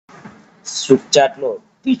Swift చాట్లో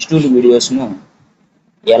teach tool వీడియోస్ను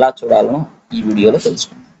ఎలా చూడాలో ఈ వీడియోలో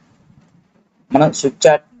తెలుసుకుందాం. మనం స్విఫ్ట్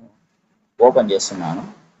చాట్ను ఓపెన్ చేస్తున్నాను.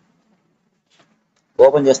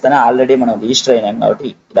 ఓపెన్ చేస్తేనే ఆల్రెడీ మనం రిజిస్టర్ అయినాం కాబట్టి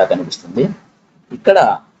ఇలా కనిపిస్తుంది. ఇక్కడ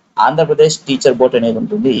ఆంధ్రప్రదేశ్ టీచర్ బోర్డ్ అనేది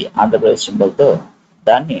ఉంటుంది, ఆంధ్రప్రదేశ్ సింబల్తో.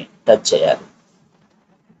 దాన్ని టచ్ చేయాలి.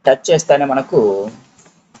 టచ్ చేస్తేనే మనకు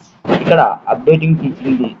ఇక్కడ updating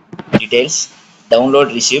teaching details,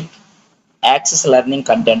 download receipt, access learning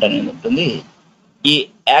content అనేది ఉంటుంది. ఈ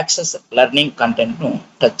యాక్సెస్ లెర్నింగ్ కంటెంట్ను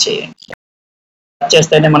టచ్ చేయండి. టచ్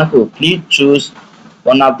చేస్తేనే మనకు please choose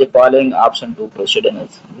one of the following option to proceed అని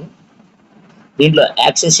వస్తుంది. దీంట్లో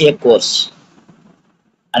యాక్సెస్ ఏ కోర్స్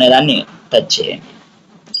అనే దాన్ని టచ్ చేయండి.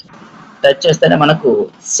 టచ్ చేస్తేనే మనకు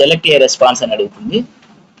సెలెక్ట్ ఏ రెస్పాన్స్ అని అడుగుతుంది.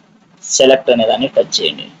 సెలెక్ట్ అనే దాన్ని టచ్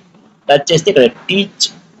చేయండి. టచ్ చేస్తే ఇక్కడ టీచ్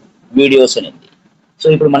వీడియోస్ అనేది. సో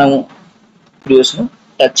ఇప్పుడు మనము వీడియోస్ను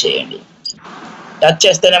టచ్ చేయండి. టచ్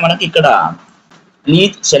చేస్తేనే మనకి ఇక్కడ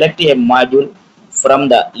please select A module from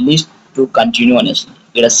the list to continue అని వస్తుంది.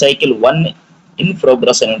 ఇక్కడ సైకిల్ 1 ఇన్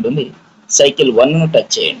ప్రోగ్రెస్ అని ఉంటుంది. సైకిల్ 1ను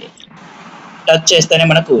టచ్ చేయండి. టచ్ చేస్తేనే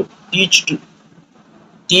మనకు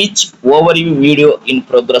teach over view video in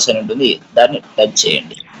progress అని ఉంటుంది. దాన్ని టచ్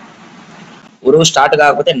చేయండి. ఊరు స్టార్ట్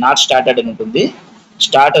కాకపోతే నాట్ స్టార్టెడ్ అని ఉంటుంది.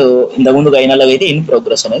 స్టార్ట్ ఇంతకుముందుకు అయినలాగా అయితే ఇన్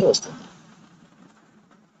ప్రోగ్రెస్ అనేది వస్తుంది.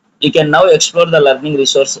 You can now explore the learning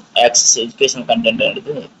resource access education content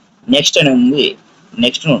అనేది నెక్స్ట్ అని ఉంది.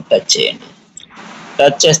 నెక్స్ట్ను టచ్ చేయండి.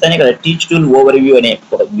 టచ్ చేస్తేనే ఇక్కడ టీచ్ టూల్ ఓవర్ వ్యూ అనే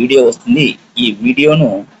ఒక వీడియో వస్తుంది. ఈ వీడియోను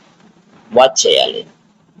వాచ్ చేయాలి.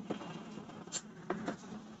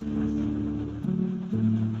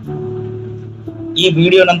 ఈ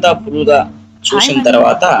వీడియోనంతా ఫుల్గా చూసిన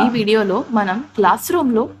తర్వాత ఈ వీడియోలో మనం క్లాస్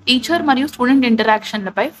రూమ్ లో టీచర్ మరియు స్టూడెంట్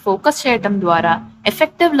ఇంటరాక్షన్లపై ఫోకస్ చేయడం ద్వారా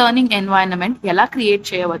ఎఫెక్టివ్ లెర్నింగ్ ఎన్వైరన్మెంట్ ఎలా క్రియేట్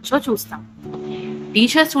చేయవచ్చో చూస్తాం.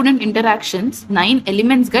 టీచర్ స్టూడెంట్ ఇంటరాక్షన్స్ 9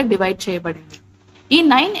 ఎలిమెంట్స్ గా డివైడ్ చేయబడింది. ఈ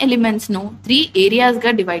 9 ఎలిమెంట్స్ ను 3 ఏరియాస్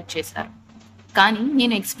గా డివైడ్ చేశారు. కానీ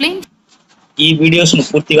నేను ఎక్స్ప్లెయిన్ ఈ వీడియోస్ ను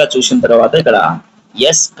పూర్తిగా చూసిన తర్వాత ఇక్కడ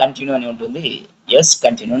ఎస్ కంటిన్యూ అని ఉంటుంది. ఎస్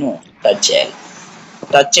కంటిన్యూను టచ్ చేయాలి.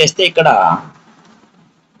 టచ్ చేస్తే ఇక్కడ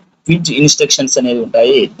క్విజ్ ఇన్స్ట్రక్షన్స్ అనేవి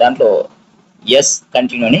ఉంటాయి. దాంట్లో ఎస్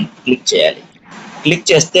కంటిన్యూ అని క్లిక్ చేయాలి. క్లిక్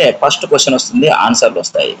చేస్తే ఫస్ట్ క్వశ్చన్ వస్తుంది, ఆన్సర్లు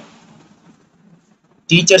వస్తాయి.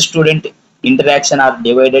 Teacher student interaction are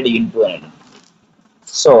divided into అనేది.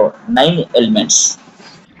 So 9 elements.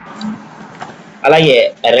 అలాగే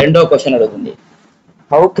రెండో క్వశ్చన్ అడుగుతుంది,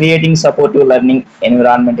 how creating supportive learning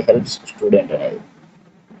environment helps student అనేది.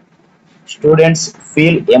 Students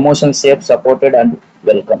feel emotion safe, supported and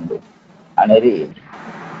welcomed అనేది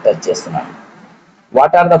టచ్ చేస్తున్నాను.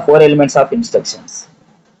 What are the 4 elements of instructions?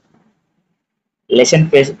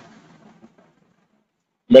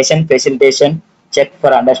 Lesson facilitation, check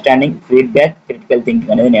for understanding, feedback, critical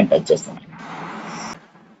thinking అనేది నేను touch చేస్తున్నాను.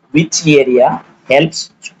 Which area helps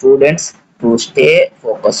students to stay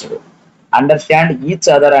focused, understand each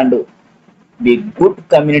other and be good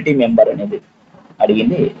community member అనేది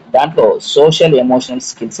అడిగింది. దాంట్లో social emotional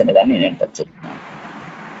skills అనే దాన్ని నేను touch చేస్తున్నాను.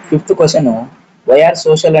 5th question, why are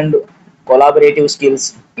social and collaborative skills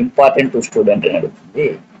important to student అని అడుగుతుంది.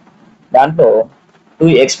 దాంట్లో to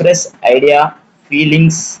express idea,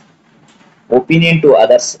 feelings, opinion to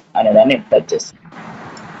others అనే దాన్ని టచ్ చేస్తాను.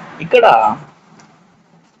 ఇక్కడ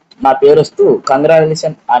నా పేరు వస్తూ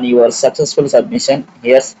congratulation on your successful submission,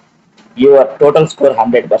 yes your total score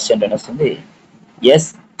 100% అని వస్తుంది. ఎస్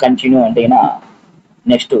కంటిన్యూ అంటే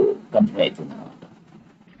నెక్స్ట్ కంటిన్యూ అవుతుంది.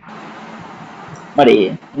 మరి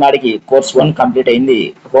నాడికి కోర్స్ 1 కంప్లీట్ అయింది,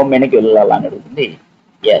 హోమ్ మెనూకి వెళ్ళాలని అడుగుతుంది.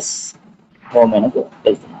 ఎస్ హోమ్ మెనూకు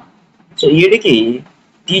వెళ్తున్నాను. సో వీడికి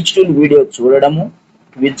టీచ్ టూల్ వీడియో చూడడము,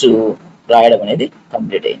 క్విజ్ రాయడం అనేది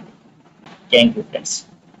కంప్లీట్ అయింది. Thank you friends.